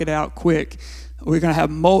it out quick. We're going to have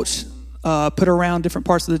mulch put around different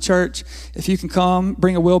parts of the church. If you can come,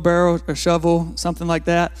 bring a wheelbarrow or shovel, something like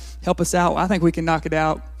that, help us out. I think we can knock it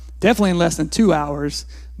out definitely in less than 2 hours,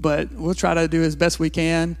 but we'll try to do as best we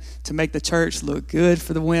can to make the church look good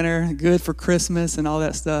for the winter, good for Christmas and all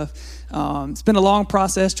that stuff. It's been a long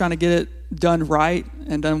process trying to get it done right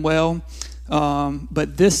and done well.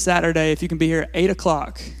 But this Saturday, if you can be here at 8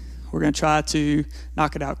 o'clock, we're going to try to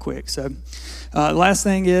knock it out quick. So the last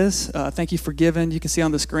thing is, thank you for giving. You can see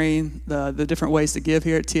on the screen the different ways to give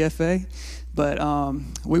here at TFA. But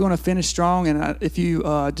we want to finish strong. And if you,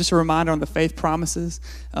 just a reminder on the faith promises,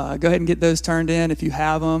 go ahead and get those turned in. If you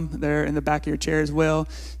have them, they're in the back of your chair as well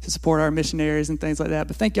to support our missionaries and things like that.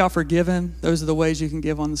 But thank y'all for giving. Those are the ways you can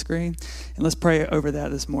give on the screen. And let's pray over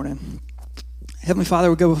that this morning. Heavenly Father,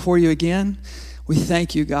 we go before you again. We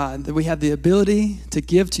thank you, God, that we have the ability to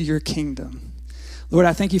give to your kingdom. Lord,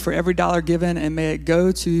 I thank you for every dollar given, and may it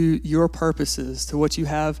go to your purposes, to what you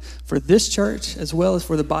have for this church as well as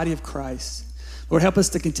for the body of Christ. Lord, help us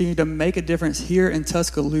to continue to make a difference here in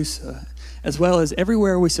Tuscaloosa, as well as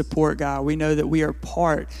everywhere we support, God. We know that we are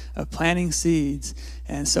part of planting seeds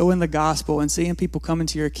and sowing the gospel and seeing people come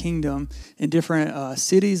into your kingdom in different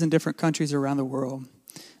cities and different countries around the world.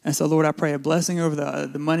 And so, Lord, I pray a blessing over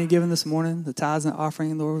the money given this morning, the tithes and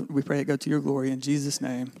offering, Lord. We pray it go to your glory. In Jesus'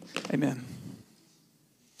 name, amen.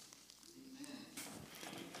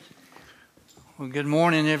 Well, good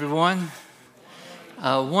morning, everyone.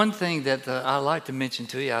 One thing that I'd like to mention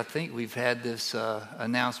to you, I think we've had this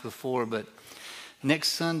announced before, but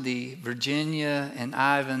next Sunday, Virginia and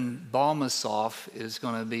Ivan Balmasoff is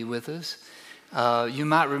going to be with us. You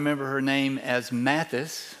might remember her name as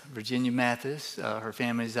Mathis, Virginia Mathis. Her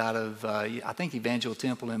family's out of, I think, Evangel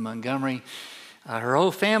Temple in Montgomery. Her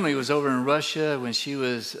whole family was over in Russia when she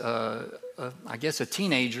was, I guess, a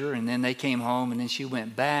teenager, and then they came home, and then she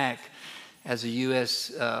went back as a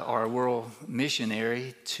U.S. or a world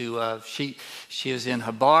missionary to, she was in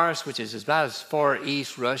Khabarovsk, which is about as far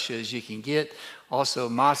east Russia as you can get, also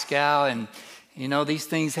Moscow, and you know, these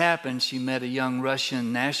things happen. She met a young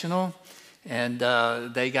Russian national, and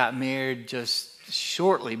they got married just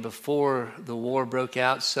shortly before the war broke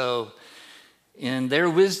out. So in their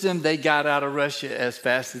wisdom, they got out of Russia as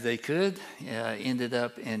fast as they could, ended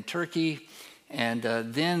up in Turkey. And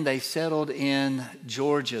then they settled in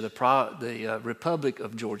Georgia, the Republic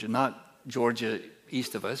of Georgia, not Georgia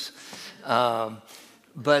east of us.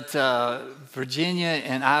 But Virginia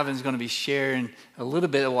and Ivan's going to be sharing a little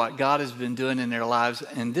bit of what God has been doing in their lives.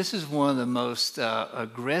 And this is one of the most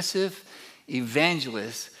aggressive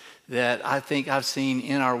evangelists that I think I've seen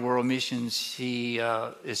in our world missions. She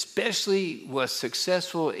especially was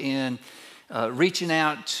successful in reaching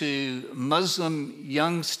out to Muslim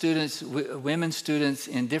young students, women students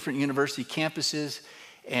in different university campuses,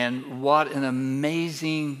 and what an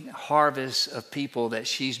amazing harvest of people that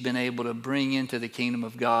she's been able to bring into the kingdom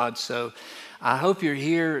of God. So I hope you're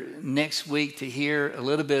here next week to hear a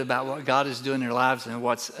little bit about what God is doing in their lives and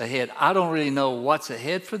what's ahead. I don't really know what's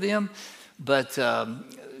ahead for them, but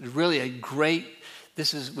really a great,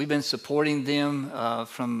 we've been supporting them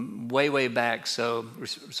from way back, so we're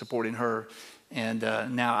supporting her. And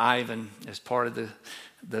now Ivan is part of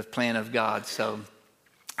the plan of God. So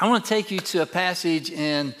I want to take you to a passage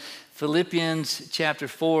in Philippians chapter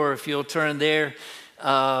 4, if you'll turn there.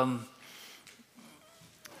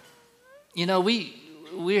 You know,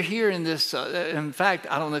 we're here in this, in fact,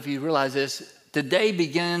 I don't know if you realize this, today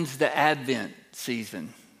begins the Advent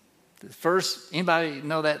season. Anybody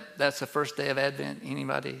know that that's the first day of Advent?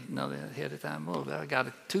 Anybody know that ahead of time? Oh, I got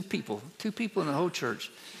two people in the whole church.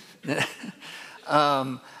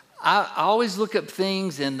 I always look up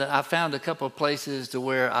things, and I found a couple of places to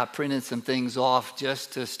where I printed some things off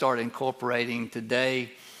just to start incorporating today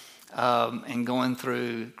and going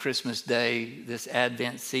through Christmas Day, this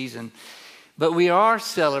Advent season. But we are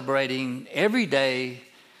celebrating every day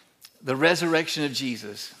the resurrection of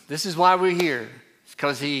Jesus. This is why we're here.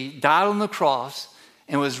 Because he died on the cross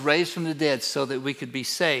and was raised from the dead so that we could be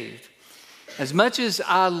saved. As much as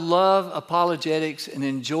I love apologetics and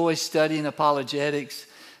enjoy studying apologetics,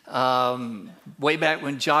 way back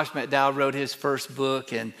when Josh McDowell wrote his first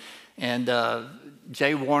book and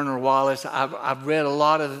J. Warner Wallace, I've read a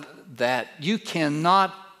lot of that. You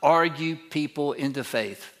cannot argue people into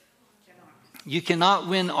faith. You cannot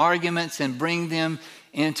win arguments and bring them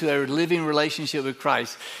into a living relationship with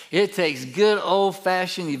Christ. It takes good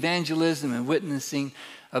old-fashioned evangelism and witnessing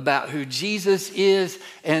about who Jesus is,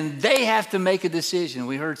 and they have to make a decision.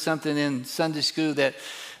 We heard something in Sunday school that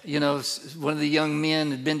one of the young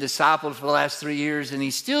men had been discipled for the last 3 years, and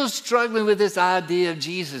he's still struggling with this idea of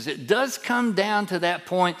Jesus. It does come down to that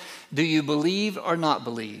point. Do you believe or not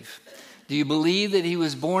believe? Do you believe that he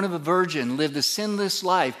was born of a virgin, lived a sinless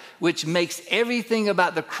life, which makes everything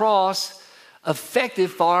about the cross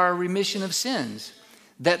effective for our remission of sins?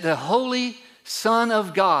 That the Holy Son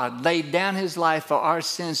of God laid down his life for our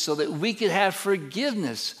sins so that we could have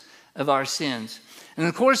forgiveness of our sins. And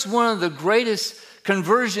of course, one of the greatest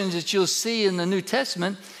conversions that you'll see in the New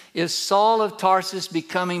Testament is Saul of Tarsus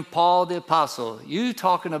becoming Paul the Apostle. You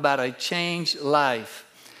talking about a changed life.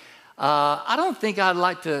 I don't think I'd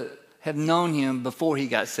like to have known him before he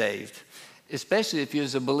got saved, especially if he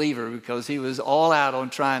was a believer, because he was all out on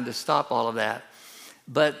trying to stop all of that.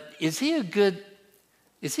 But is he a good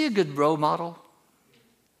role model?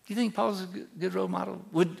 Do you think Paul's a good role model?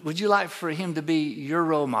 Would you like for him to be your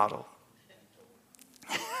role model?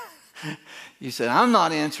 You said, I'm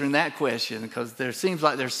not answering that question because there seems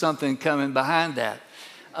like there's something coming behind that.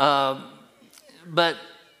 But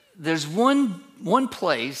there's one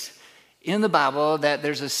place in the Bible that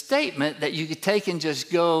there's a statement that you could take and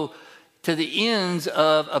just go to the ends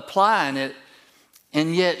of applying it,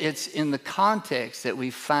 and yet it's in the context that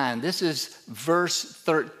we find. This is verse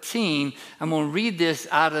 13. I'm going to read this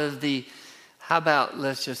out of how about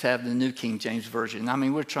let's just have the New King James Version. I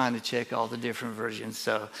mean, we're trying to check all the different versions,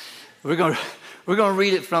 so we're going to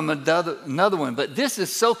read it from another one. But this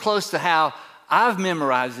is so close to how I've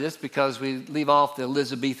memorized this, because we leave off the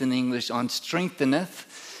Elizabethan English on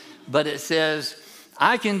strengtheneth. But it says,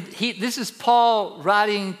 this is Paul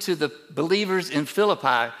writing to the believers in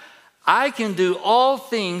Philippi. I can do all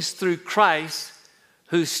things through Christ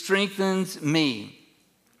who strengthens me.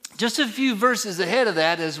 Just a few verses ahead of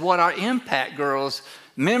that is what our Impact girls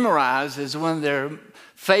memorize as one of their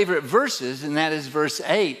favorite verses, and that is verse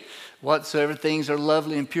 8. Whatsoever things are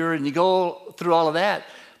lovely and pure, and you go through all of that.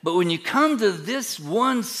 But when you come to this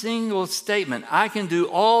one single statement, I can do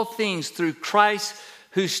all things through Christ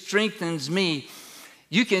who strengthens me,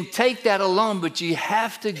 you can take that alone, but you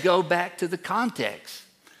have to go back to the context.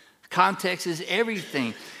 Context is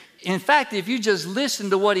everything. In fact, if you just listen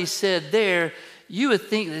to what he said there, you would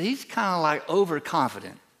think that he's kind of like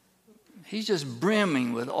overconfident. He's just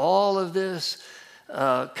brimming with all of this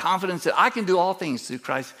confidence that I can do all things through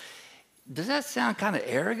Christ. Does that sound kind of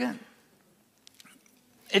arrogant?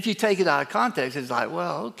 If you take it out of context, it's like,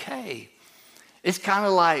 well, okay. It's kind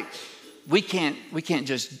of like we can't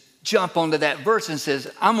just jump onto that verse and says,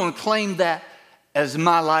 I'm going to claim that as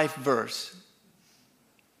my life verse.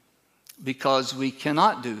 Because we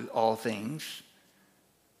cannot do all things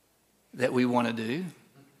that we want to do.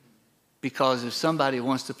 Because if somebody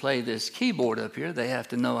wants to play this keyboard up here, they have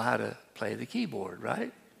to know how to play the keyboard,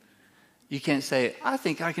 right? You can't say, I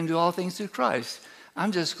think I can do all things through Christ.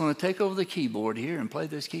 I'm just going to take over the keyboard here and play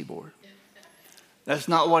this keyboard. That's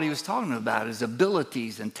not what he was talking about, his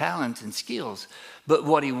abilities and talents and skills. But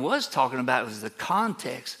what he was talking about was the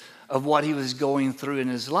context of what he was going through in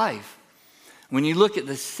his life. When you look at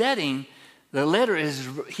the setting, the letter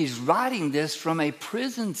he's writing this from a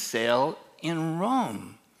prison cell in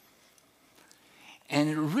Rome.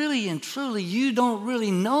 And really and truly, you don't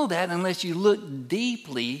really know that unless you look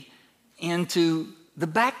deeply into the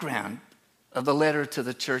background of the letter to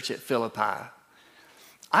the church at Philippi.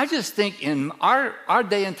 I just think in our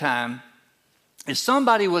day and time, if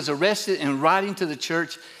somebody was arrested and writing to the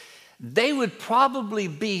church, they would probably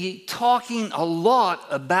be talking a lot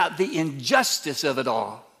about the injustice of it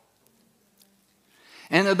all.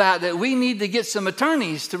 And about that we need to get some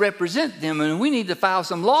attorneys to represent them, and we need to file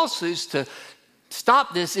some lawsuits to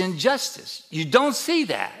stop this injustice. You don't see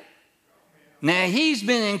that. Now, he's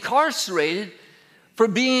been incarcerated for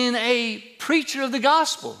being a preacher of the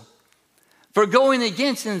gospel, for going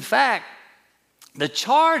against, in fact, the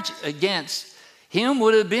charge against him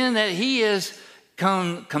would have been that he has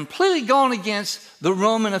completely gone against the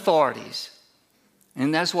Roman authorities.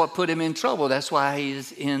 And that's what put him in trouble. That's why he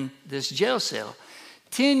is in this jail cell.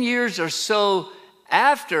 10 years or so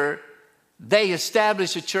after they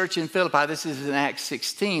established a church in Philippi, this is in Acts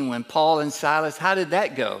 16, when Paul and Silas, how did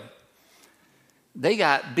that go? They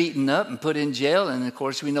got beaten up and put in jail. And of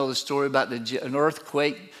course, we know the story about an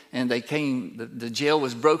earthquake, and the jail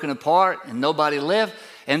was broken apart and nobody left.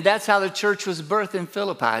 And that's how the church was birthed in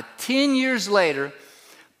Philippi. 10 years later,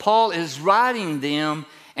 Paul is writing them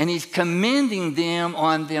and he's commending them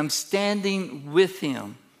on them standing with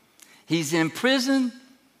him. He's in prison,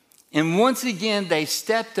 and once again, they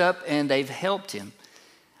stepped up and they've helped him.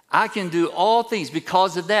 I can do all things.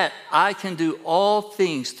 Because of that, I can do all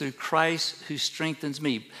things through Christ who strengthens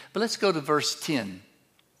me. But let's go to verse 10.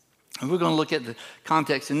 And we're going to look at the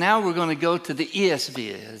context. And now we're going to go to the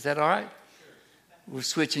ESV. Is that all right? We're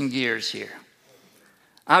switching gears here.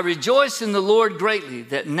 I rejoice in the Lord greatly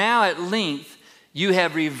that now at length you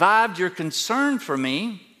have revived your concern for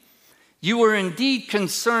me. You were indeed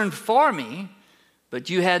concerned for me, but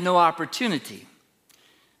you had no opportunity.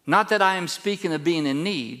 Not that I am speaking of being in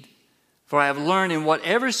need, for I have learned in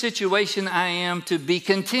whatever situation I am to be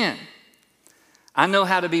content. I know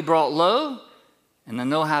how to be brought low, and I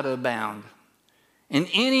know how to abound. In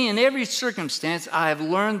any and every circumstance, I have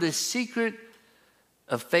learned the secret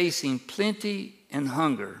of facing plenty and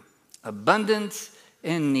hunger, abundance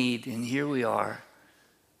and need. And here we are.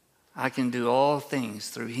 I can do all things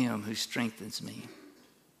through him who strengthens me.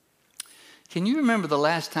 Can you remember the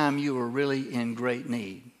last time you were really in great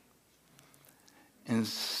need? And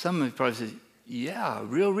some of you probably said, yeah,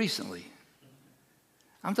 real recently.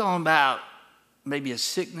 I'm talking about maybe a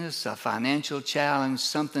sickness, a financial challenge,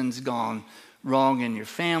 something's gone wrong in your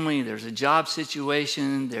family, there's a job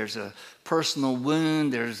situation, there's a personal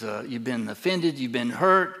wound, you've been offended, you've been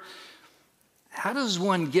hurt. How does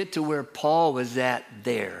one get to where Paul was at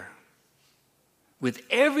there? With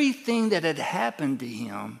everything that had happened to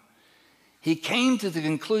him, he came to the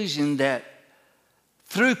conclusion that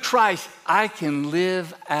through Christ, I can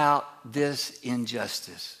live out this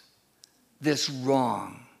injustice, this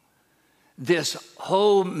wrong, this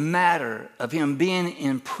whole matter of him being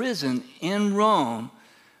in prison in Rome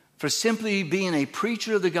for simply being a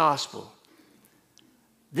preacher of the gospel.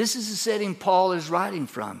 This is the setting Paul is writing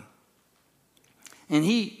from. And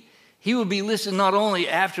he will be listed not only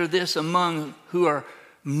after this among who are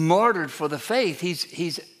martyred for the faith.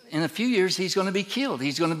 He's in a few years, he's going to be killed.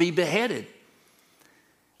 He's going to be beheaded.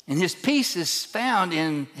 And his peace is found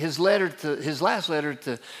in his last letter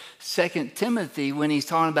to 2 Timothy when he's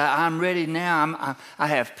talking about, I'm ready now, I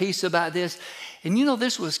have peace about this. And you know,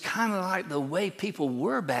 this was kind of like the way people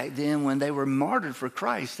were back then when they were martyred for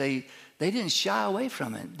Christ. They didn't shy away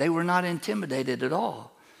from it. They were not intimidated at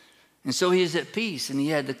all. And so he is at peace, and he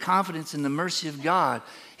had the confidence in the mercy of God.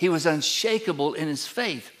 He was unshakable in his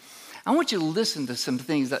faith. I want you to listen to some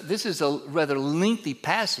things. This is a rather lengthy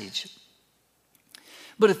passage.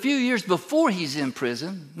 But a few years before he's in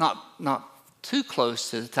prison, not too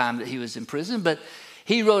close to the time that he was in prison, but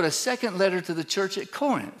he wrote a second letter to the church at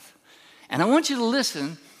Corinth. And I want you to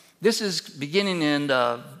listen. This is beginning in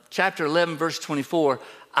chapter 11, verse 24.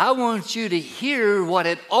 I want you to hear what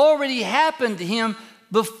had already happened to him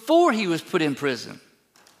before he was put in prison,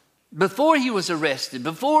 before he was arrested,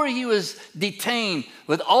 before he was detained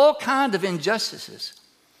with all kinds of injustices.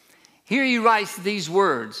 Here he writes these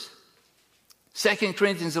words. 2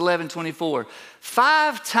 Corinthians 11:24.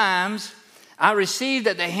 5 times I received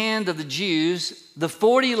at the hand of the Jews the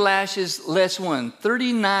 40 lashes less one,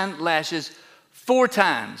 39 lashes 4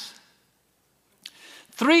 times.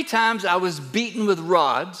 3 times I was beaten with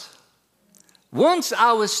rods. Once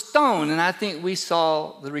I was stoned, and I think we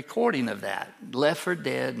saw the recording of that, left for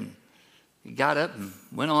dead, and he got up and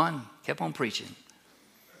went on, kept on preaching.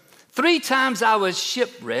 3 times I was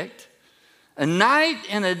shipwrecked. A night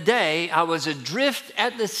and a day I was adrift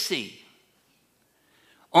at the sea.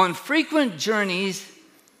 On frequent journeys,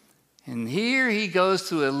 and here he goes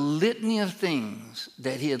through a litany of things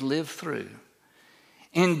that he had lived through.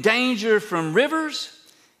 In danger from rivers,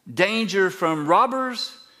 danger from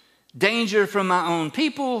robbers, danger from my own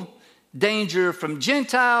people, danger from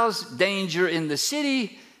Gentiles, danger in the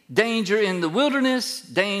city, danger in the wilderness,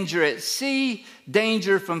 danger at sea,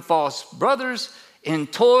 danger from false brothers, in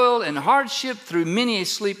toil and hardship through many a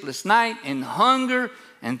sleepless night, in hunger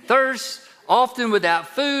and thirst, often without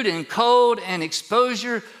food and cold and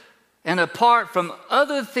exposure. And apart from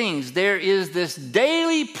other things, there is this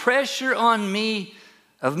daily pressure on me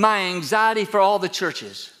of my anxiety for all the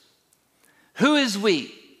churches. Who is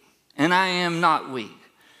weak, and I am not weak?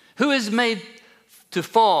 Who is made to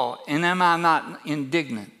fall, and am I not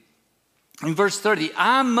indignant? In verse 30,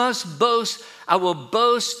 I must boast, I will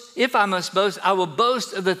boast, if I must boast, I will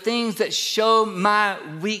boast of the things that show my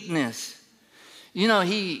weakness. You know,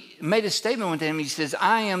 he made a statement one time. He says,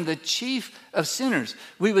 I am the chief of sinners.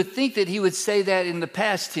 We would think that he would say that in the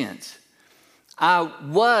past tense. I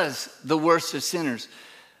was the worst of sinners.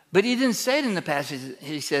 But he didn't say it in the past.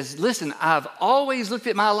 He says, listen, I've always looked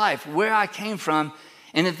at my life, where I came from,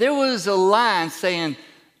 and if there was a line saying,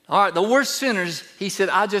 all right, the worst sinners, he said,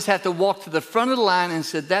 I just have to walk to the front of the line and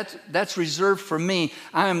said, that's reserved for me.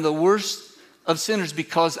 I am the worst of sinners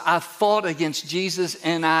because I fought against Jesus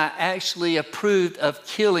and I actually approved of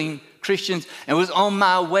killing Christians and was on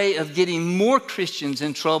my way of getting more Christians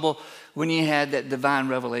in trouble when he had that divine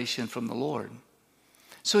revelation from the Lord.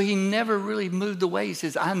 So he never really moved away. He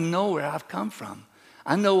says, I know where I've come from.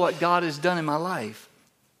 I know what God has done in my life.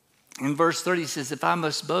 In verse 30, he says, if I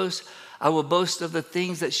must boast, I will boast of the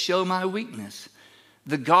things that show my weakness.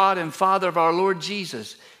 The God and Father of our Lord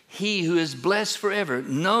Jesus, he who is blessed forever,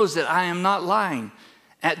 knows that I am not lying.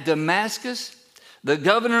 At Damascus, the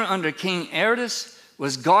governor under King Aretas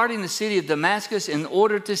was guarding the city of Damascus in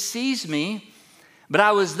order to seize me. But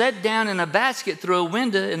I was let down in a basket through a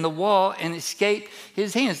window in the wall and escaped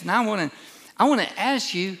his hands. Now I want to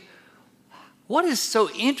ask you, what is so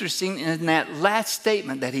interesting in that last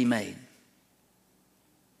statement that he made?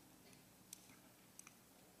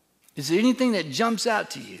 Is there anything that jumps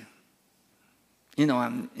out to you? You know,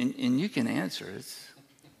 and you can answer it.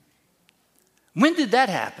 When did that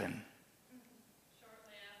happen?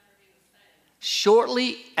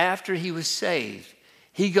 Shortly after he was saved.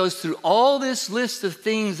 He goes through all this list of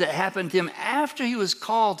things that happened to him after he was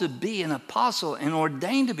called to be an apostle and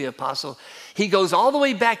ordained to be an apostle. He goes all the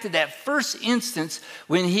way back to that first instance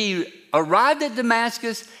when he arrived at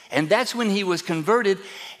Damascus, and that's when he was converted.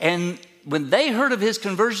 And when they heard of his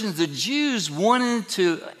conversions, the Jews wanted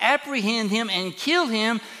to apprehend him and kill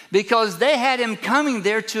him because they had him coming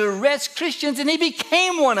there to arrest Christians, and he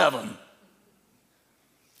became one of them.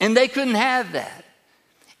 And they couldn't have that.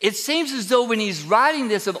 It seems as though when he's writing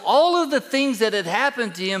this, of all of the things that had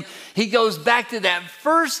happened to him, he goes back to that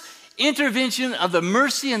first intervention of the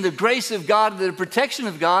mercy and the grace of God, the protection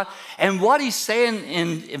of God. And what he's saying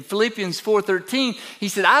in Philippians 4:13, he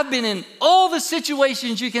said, I've been in all the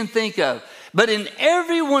situations you can think of, but in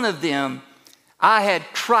every one of them, I had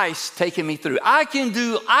Christ taking me through. I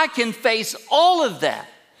can face all of that.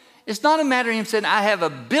 It's not a matter of him saying, I have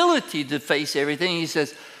ability to face everything. He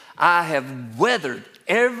says, I have weathered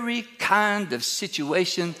every kind of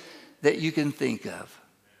situation that you can think of.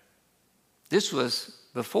 This was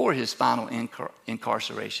before his final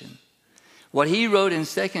incarceration. What he wrote in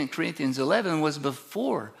 2 Corinthians 11 was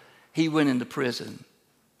before he went into prison.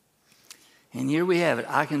 And here we have it.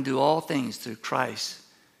 I can do all things through Christ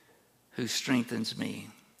who strengthens me.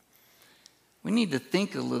 We need to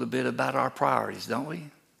think a little bit about our priorities, don't we?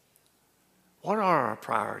 What are our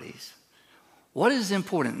priorities? What is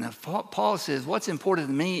important? Now, Paul says, what's important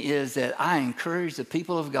to me is that I encourage the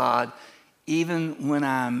people of God, even when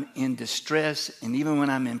I'm in distress and even when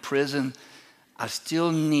I'm in prison, I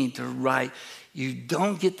still need to write. You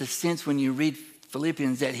don't get the sense when you read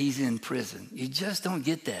Philippians that he's in prison. You just don't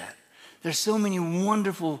get that. There's so many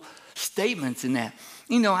wonderful statements in that.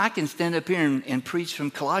 You know, I can stand up here and preach from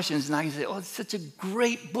Colossians, and I can say, oh, it's such a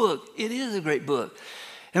great book. It is a great book.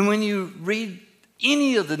 And when you read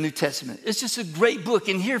any of the New Testament, it's just a great book.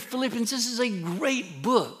 And here, Philippians, this is a great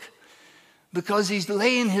book because he's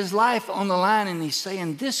laying his life on the line and he's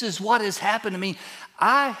saying, this is what has happened to me.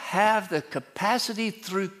 I have the capacity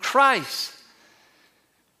through Christ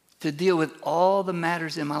to deal with all the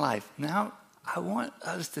matters in my life. Now, I want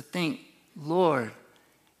us to think, Lord,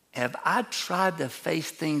 have I tried to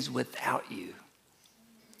face things without you?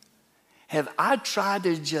 Have I tried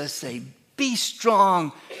to just say, be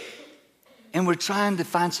strong, and we're trying to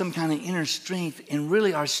find some kind of inner strength, and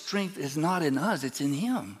really our strength is not in us, it's in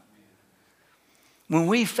him. When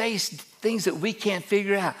we face things that we can't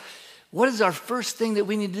figure out, what is our first thing that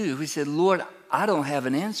we need to do? We said, Lord, I don't have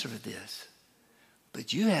an answer for this,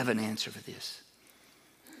 but you have an answer for this.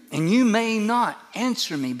 And you may not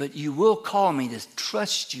answer me, but you will call me to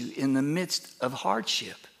trust you in the midst of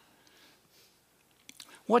hardship.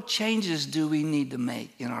 What changes do we need to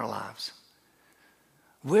make in our lives?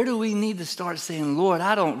 Where do we need to start saying, Lord,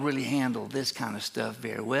 I don't really handle this kind of stuff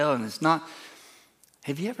very well, and it's not.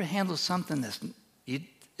 Have you ever handled something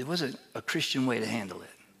it wasn't a Christian way to handle it?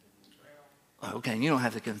 Oh, okay, you don't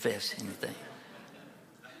have to confess anything.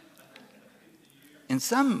 In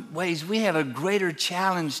some ways, we have a greater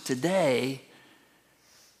challenge today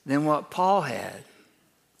than what Paul had.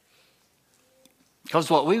 Because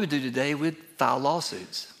what we would do today, we'd file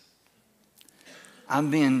lawsuits. I'm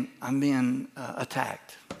being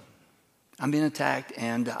attacked. I'm being attacked,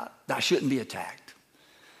 and I shouldn't be attacked.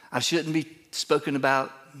 I shouldn't be spoken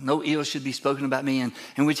about. No ill should be spoken about me.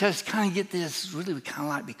 And we just kind of get this, really we kind of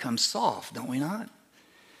like become soft, don't we not?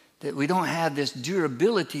 That we don't have this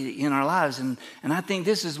durability in our lives. And I think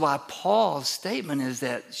this is why Paul's statement is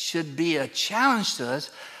that should be a challenge to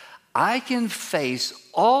us. I can face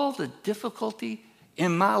all the difficulty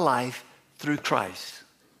in my life through Christ.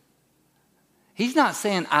 He's not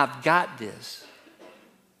saying, I've got this.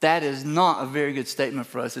 That is not a very good statement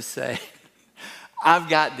for us to say, I've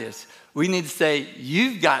got this. We need to say,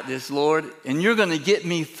 you've got this, Lord, and you're going to get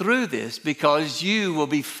me through this because you will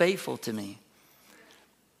be faithful to me.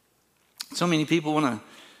 So many people want to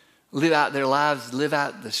live out their lives, live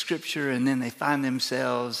out the scripture, and then they find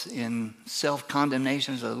themselves in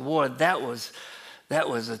self-condemnation. So, Lord, that was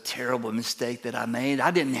a terrible mistake that I made.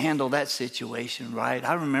 I didn't handle that situation right.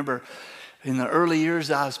 I remember in the early years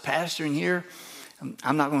I was pastoring here,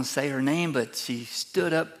 I'm not going to say her name, but she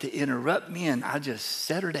stood up to interrupt me, and I just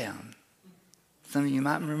set her down. Some of you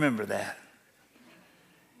might remember that.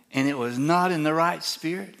 And it was not in the right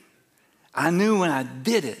spirit. I knew when I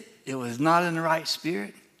did it, it was not in the right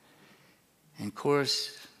spirit. And of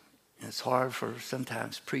course, it's hard for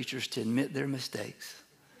sometimes preachers to admit their mistakes.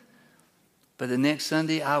 But the next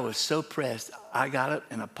Sunday, I was so pressed, I got up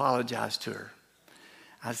and apologized to her.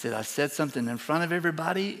 I said, I said something in front of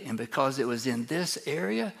everybody, and because it was in this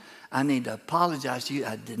area, I need to apologize to you.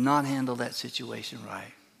 I did not handle that situation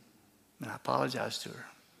right. And I apologized to her.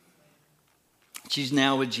 She's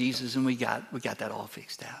now with Jesus, and we got that all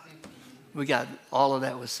fixed out. We got all of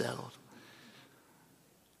that was settled.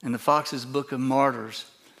 In the Fox's Book of Martyrs,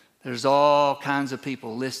 there's all kinds of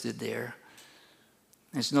people listed there.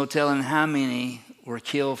 There's no telling how many were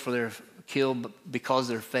killed because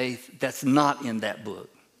of their faith. That's not in that book.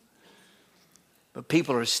 But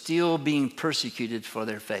people are still being persecuted for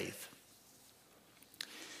their faith.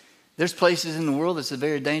 There's places in the world that's a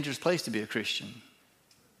very dangerous place to be a Christian.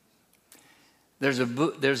 There's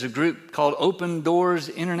a group called Open Doors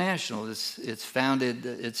International. It's founded.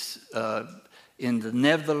 It's in the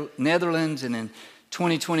Netherlands, and in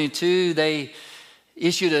 2022 they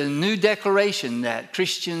issued a new declaration that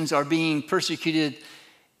Christians are being persecuted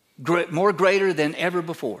more greater than ever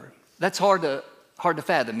before. That's hard to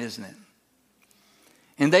fathom, isn't it?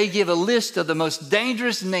 And they give a list of the most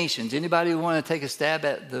dangerous nations. Anybody want to take a stab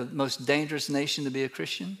at the most dangerous nation to be a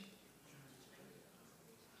Christian?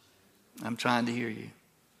 I'm trying to hear you.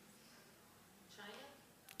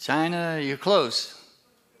 China, you're close.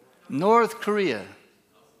 North Korea.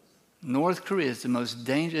 North Korea is the most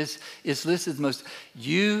dangerous. It's listed the most.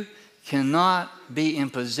 You cannot be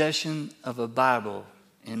in possession of a Bible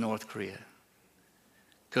in North Korea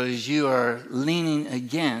because you are leaning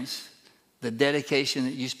against the dedication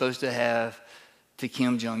that you're supposed to have to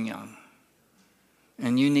Kim Jong-un.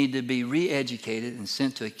 And you need to be re-educated and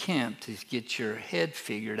sent to a camp to get your head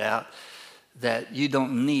figured out that you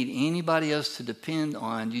don't need anybody else to depend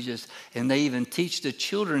on. And they even teach the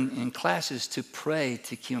children in classes to pray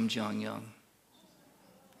to Kim Jong-un.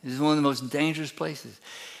 This is one of the most dangerous places.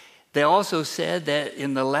 They also said that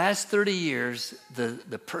in the last 30 years,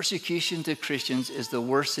 the persecution to Christians is the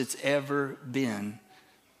worst it's ever been.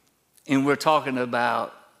 And we're talking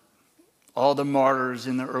about all the martyrs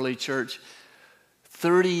in the early church.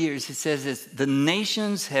 30 years, it says this, the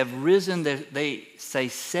nations have risen. They say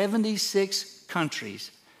 76 countries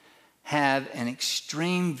have an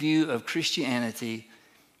extreme view of Christianity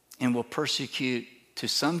and will persecute to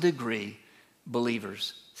some degree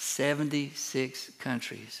believers. 76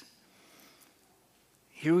 countries.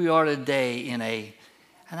 Here we are today and I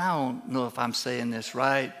don't know if I'm saying this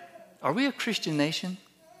right. Are we a Christian nation?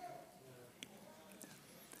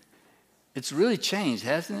 It's really changed,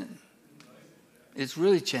 hasn't it? It's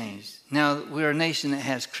really changed. Now, we're a nation that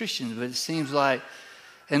has Christians, but it seems like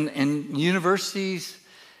and universities,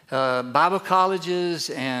 Bible colleges,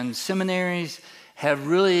 and seminaries have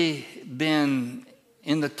really been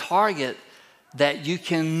in the target that you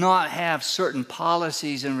cannot have certain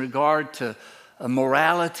policies in regard to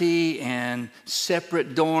morality and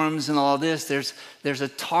separate dorms and all this. There's a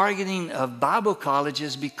targeting of Bible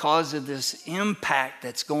colleges because of this impact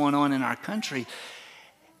that's going on in our country.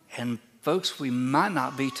 And folks, we might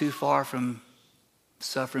not be too far from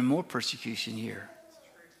suffering more persecution here.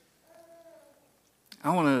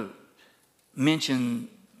 I want to mention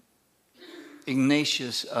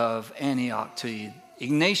Ignatius of Antioch to you.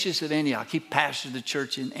 Ignatius of Antioch, he pastored the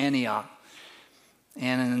church in Antioch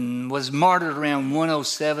and was martyred around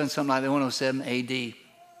 107, something like that, 107 AD.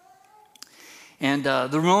 And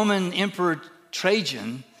the Roman Emperor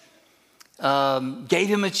Trajan gave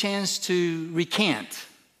him a chance to recant.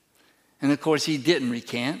 And of course, he didn't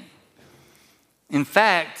recant. In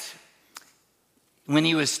fact, when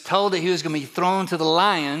he was told that he was going to be thrown to the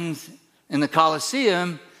lions in the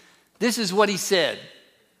Colosseum, this is what he said.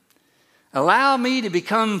 Allow me to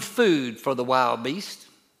become food for the wild beast,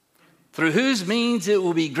 through whose means it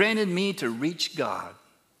will be granted me to reach God.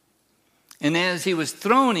 And as he was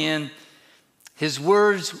thrown in, his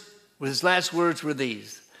last words were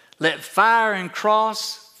these. Let fire and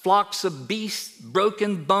cross, flocks of beasts,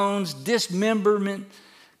 broken bones, dismemberment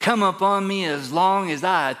come upon me as long as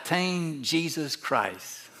I attain Jesus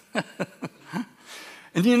Christ.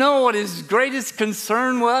 And you know what his greatest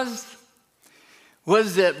concern was?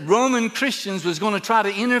 was that Roman Christians was going to try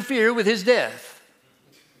to interfere with his death.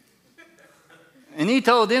 And he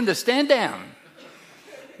told them to stand down.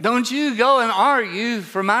 Don't you go and argue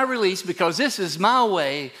for my release, because this is my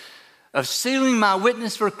way of sealing my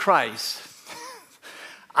witness for Christ.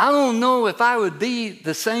 I don't know if I would be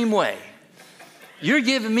the same way. You're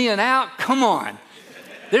giving me an out? Come on.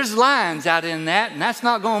 There's lines out in that, and that's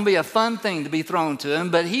not going to be a fun thing to be thrown to him.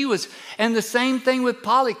 But he was, and the same thing with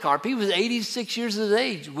Polycarp. He was 86 years of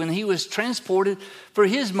age when he was transported for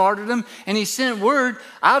his martyrdom, and he sent word,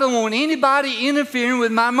 I don't want anybody interfering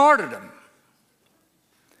with my martyrdom.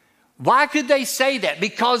 Why could they say that?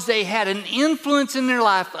 Because they had an influence in their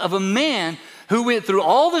life of a man who went through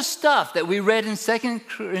all the stuff that we read in 2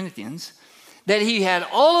 Corinthians, that he had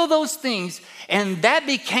all of those things, and that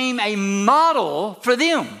became a model for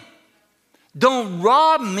them. Don't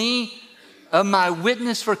rob me of my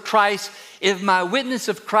witness for Christ. If my witness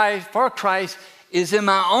of Christ for Christ is in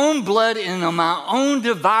my own blood and in my own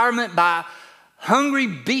devourment by hungry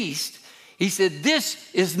beast, he said,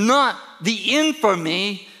 this is not the end for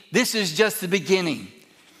me. This is just the beginning.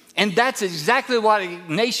 And that's exactly what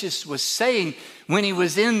Ignatius was saying when he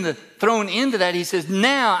was thrown into that. He says,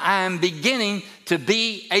 now I am beginning to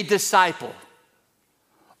be a disciple.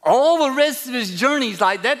 All the rest of his journeys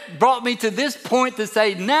like that brought me to this point to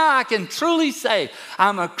say, now I can truly say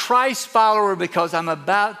I'm a Christ follower because I'm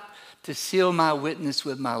about to seal my witness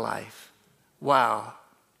with my life. Wow.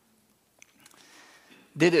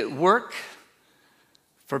 Did it work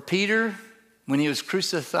for Peter when he was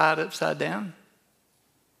crucified upside down?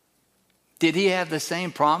 Did he have the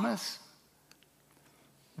same promise?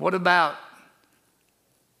 What about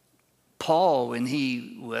Paul when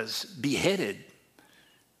he was beheaded?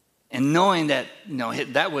 And knowing that,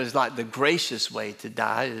 that was like the gracious way to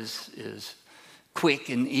die is quick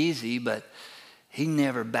and easy, but he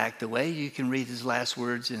never backed away. You can read his last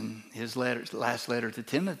words in his last letter to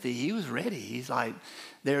Timothy. He was ready. He's like,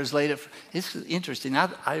 there's laid up. It's interesting.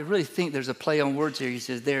 I really think there's a play on words here. He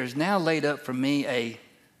says, there is now laid up for me a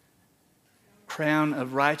crown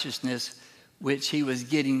of righteousness, which he was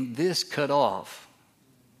getting this cut off.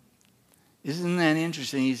 Isn't that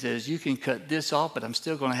interesting? He says, you can cut this off, but I'm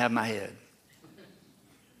still going to have my head.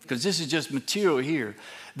 Because this is just material here.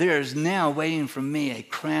 There is now waiting for me a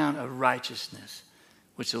crown of righteousness,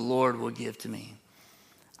 which the Lord will give to me.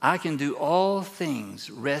 I can do all things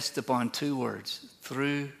rest upon two words,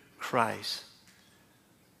 through Christ,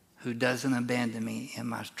 who doesn't abandon me in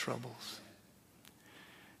my troubles,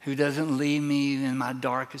 who doesn't leave me in my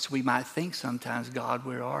darkest. We might think sometimes, God,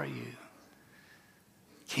 where are you?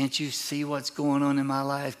 Can't you see what's going on in my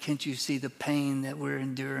life? Can't you see the pain that we're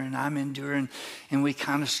enduring? I'm enduring, and we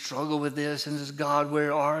kind of struggle with this. And says, God,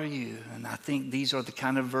 where are you? And I think these are the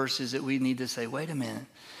kind of verses that we need to say, wait a minute.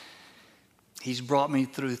 He's brought me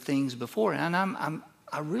through things before. And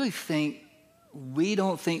I really think we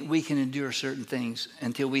don't think we can endure certain things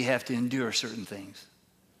until we have to endure certain things.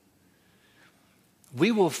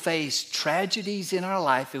 We will face tragedies in our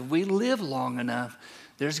life. If we live long enough,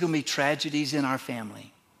 there's going to be tragedies in our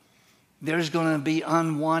family. There's going to be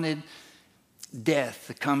unwanted death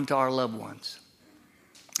to come to our loved ones.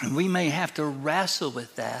 And we may have to wrestle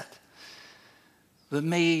with that. But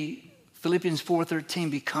may Philippians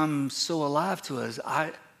 4:13 become so alive to us.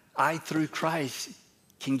 I through Christ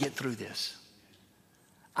can get through this.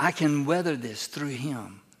 I can weather this through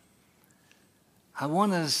him. I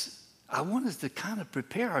want us to kind of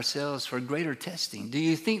prepare ourselves for greater testing. Do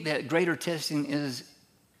you think that greater testing is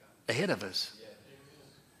ahead of us?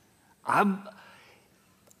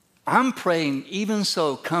 I'm praying, even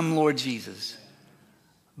so, come Lord Jesus.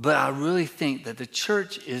 But I really think that the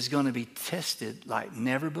church is going to be tested like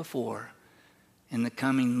never before in the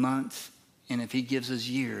coming months. And if he gives us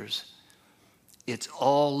years, it's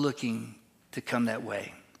all looking to come that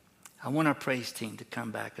way. I want our praise team to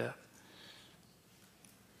come back up.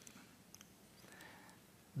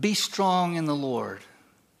 Be strong in the Lord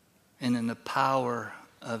and in the power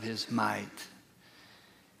of his might.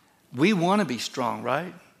 We want to be strong,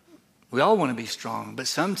 right? We all want to be strong, but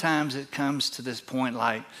sometimes it comes to this point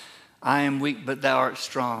like, I am weak, but thou art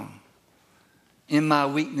strong. In my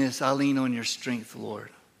weakness, I lean on your strength, Lord.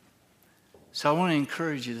 So I want to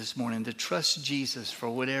encourage you this morning to trust Jesus for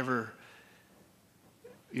whatever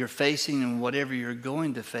you're facing and whatever you're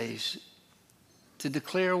going to face, to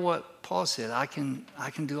declare what Paul said, I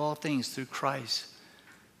can do all things through Christ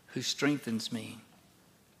who strengthens me.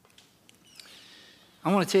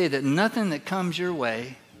 I want to tell you that nothing that comes your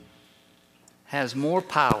way has more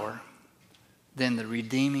power than the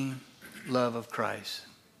redeeming love of Christ.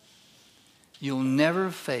 You'll never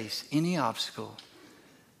face any obstacle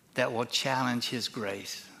that will challenge his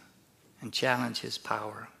grace and challenge his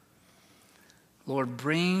power. Lord,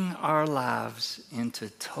 bring our lives into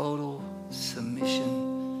total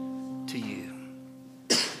submission to you.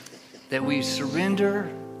 That we surrender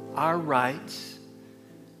our rights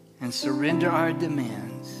and surrender our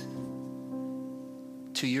demands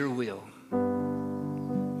to your will,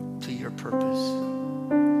 to your purpose.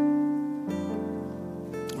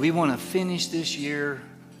 We want to finish this year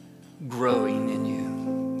growing in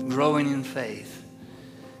you, growing in faith,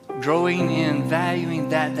 growing in valuing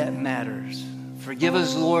that matters. Forgive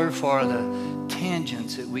us, Lord, for the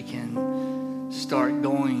tangents that we can start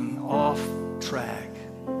going off track.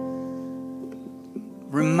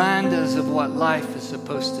 Remind us of what life is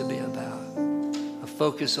supposed to be about. A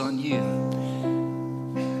focus on you.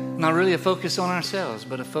 Not really a focus on ourselves,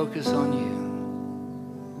 but a focus on you.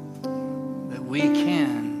 That we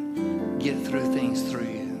can get through things through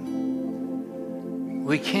you.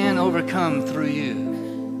 We can overcome through you.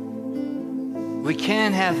 We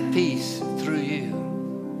can have peace through you.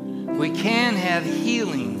 We can have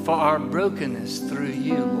healing for our brokenness through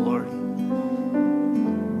you, Lord.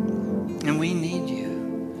 And we need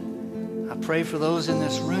you. I pray for those in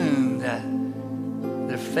this room that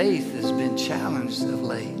their faith has been challenged of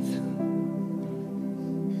late.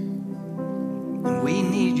 And we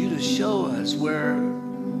need you to show us where,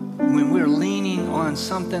 when we're leaning on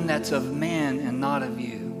something that's of man and not of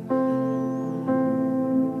you,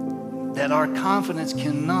 that our confidence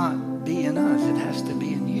cannot be in us. It has to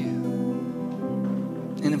be in you.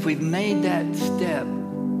 And if we've made that step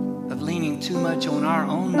of leaning too much on our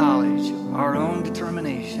own knowledge, our own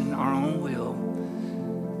determination, our own will,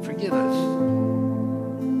 forgive us.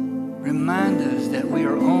 Remind us that we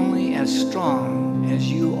are only as strong as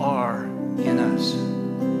you are in us.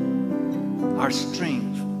 Our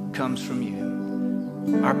strength comes from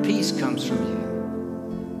you. Our peace comes from you.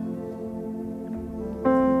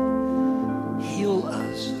 Heal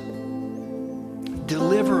us.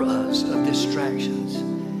 Deliver us of distractions.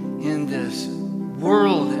 In this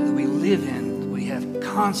world that we live in, we have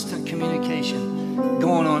constant communication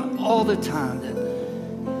going on all the time. That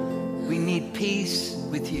we need peace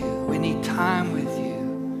with you. We need time with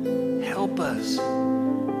you. Help us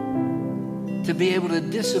to be able to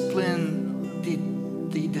discipline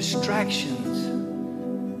the distractions,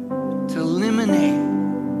 to eliminate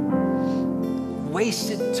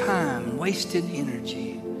wasted time, wasted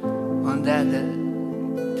energy on that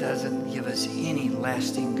doesn't give us any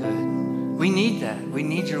lasting good. We need that. We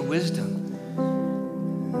need your wisdom.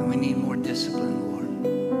 And we need more discipline, Lord.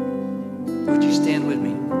 Would you stand with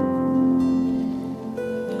me?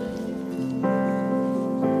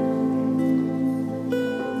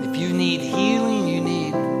 If you need healing, you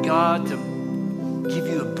need God to give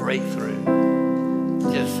you a breakthrough.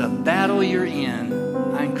 Just a battle you're in,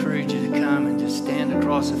 I encourage you to come and just stand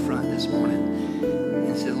across the front this morning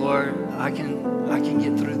and say, Lord, I can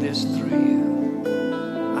get through this through you.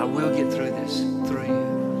 I will get through this through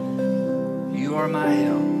you. You are my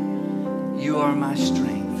help. You are my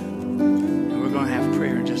strength. And we're going to have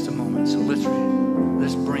prayer in just a moment. So let's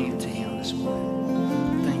bring it to him this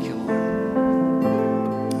morning. Thank you, Lord.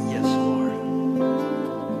 Yes, Lord.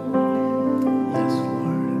 Yes,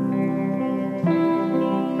 Lord.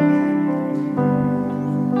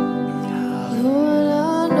 Lord,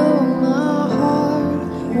 I know my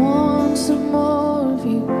heart wants some more of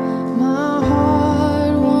you. My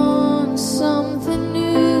heart wants something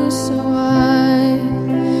new, so I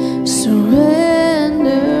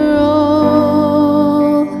surrender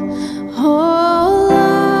all.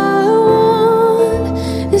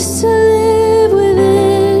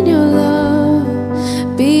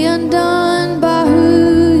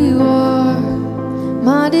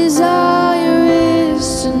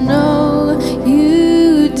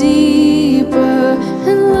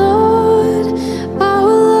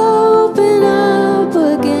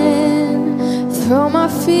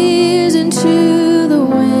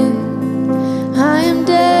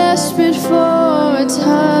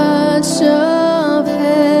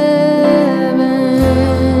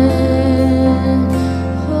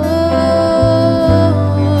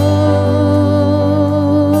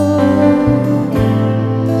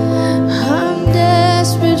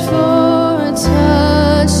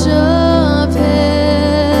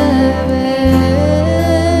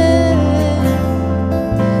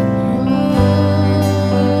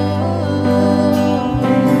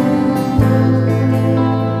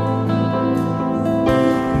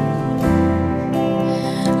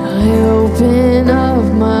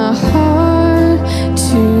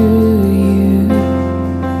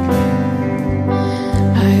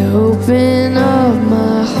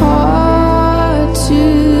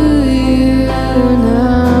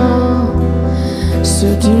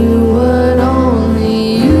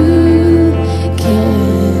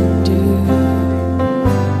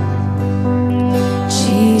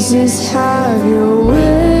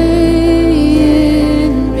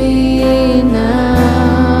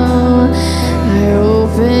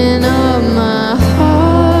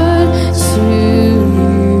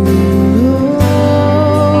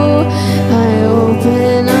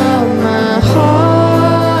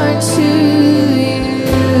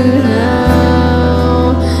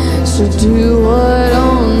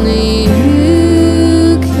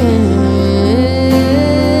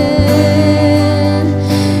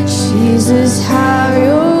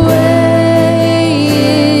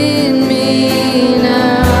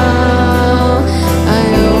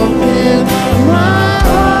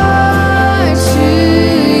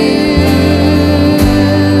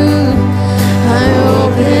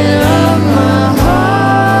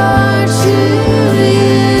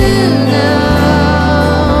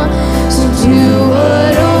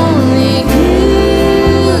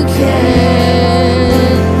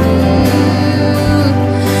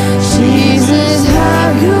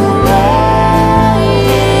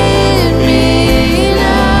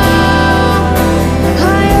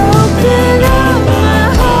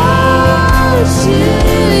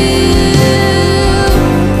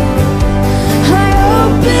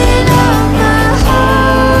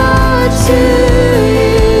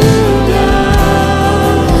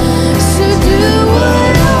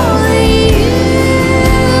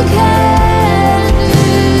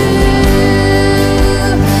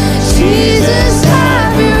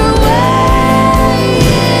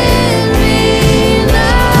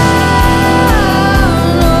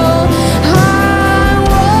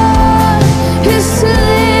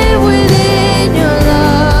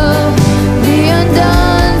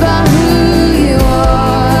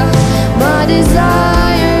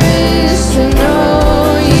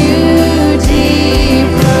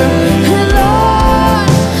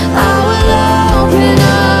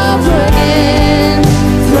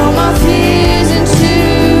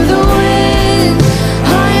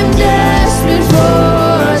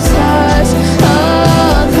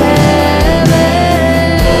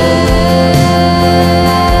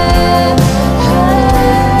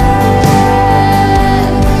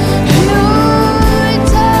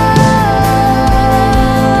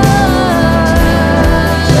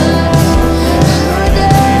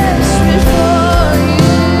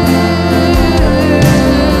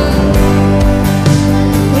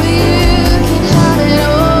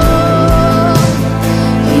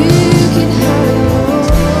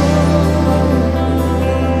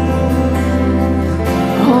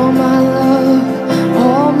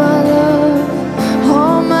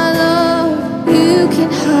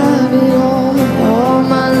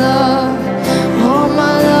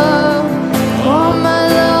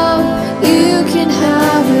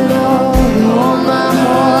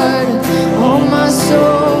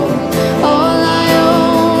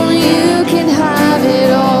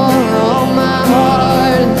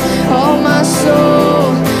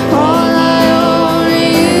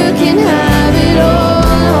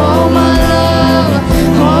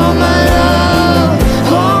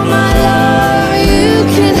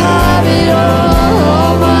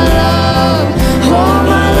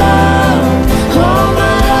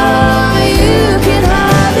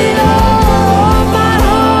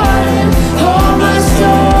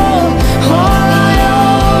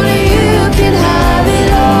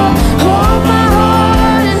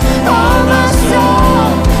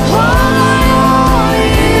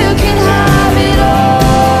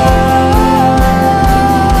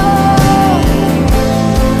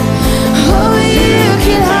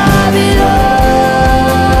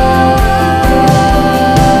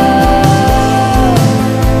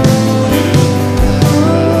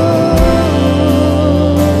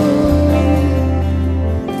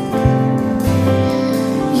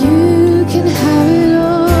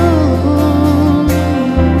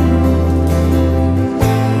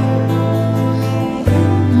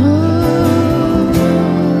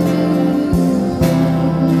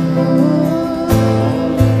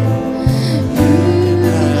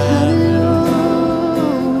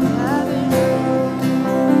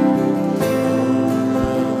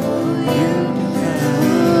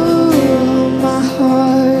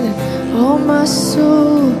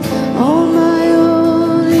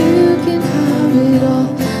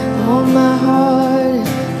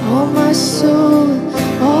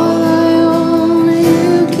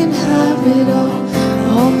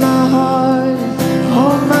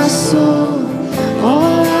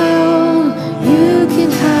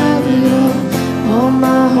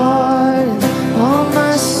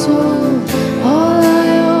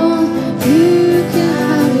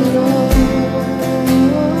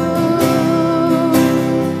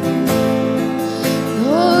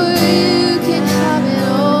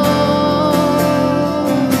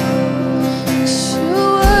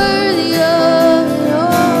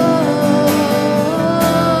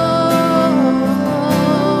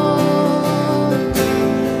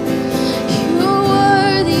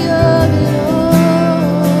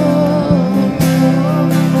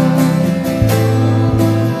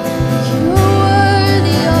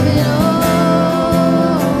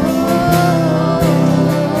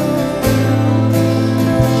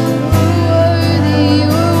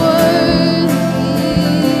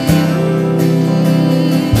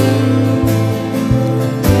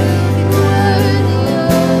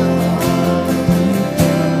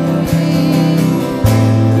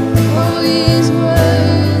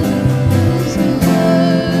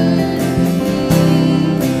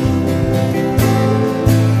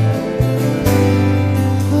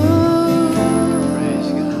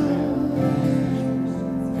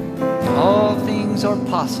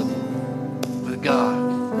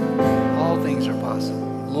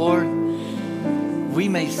 Lord, we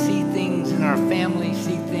may see things in our family,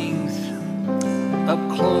 see things up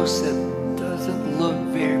close that doesn't look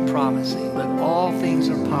very promising, but all things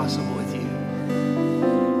are possible with you.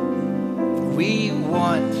 We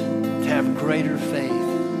want to have greater faith.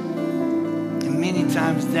 And many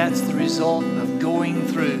times that's the result of going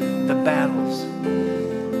through the battles.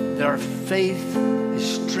 That our faith is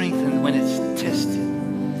strengthened when it's tested.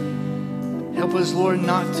 Help us, Lord,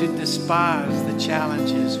 not to despise the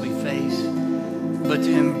challenges we face, but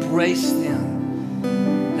to embrace them.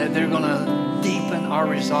 That they're going to deepen our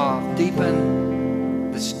resolve,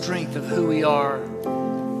 deepen the strength of who we are.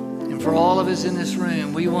 And for all of us in this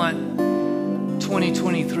room, we want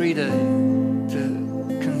 2023 to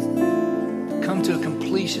come to a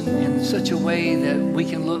completion in such a way that we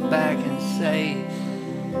can look back and say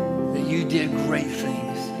that you did great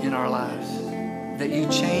things in our lives, that you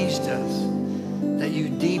changed us, that you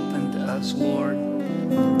deepened us, Lord.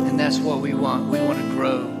 And that's what we want. We want to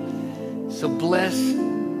grow. So bless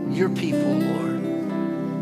your people, Lord.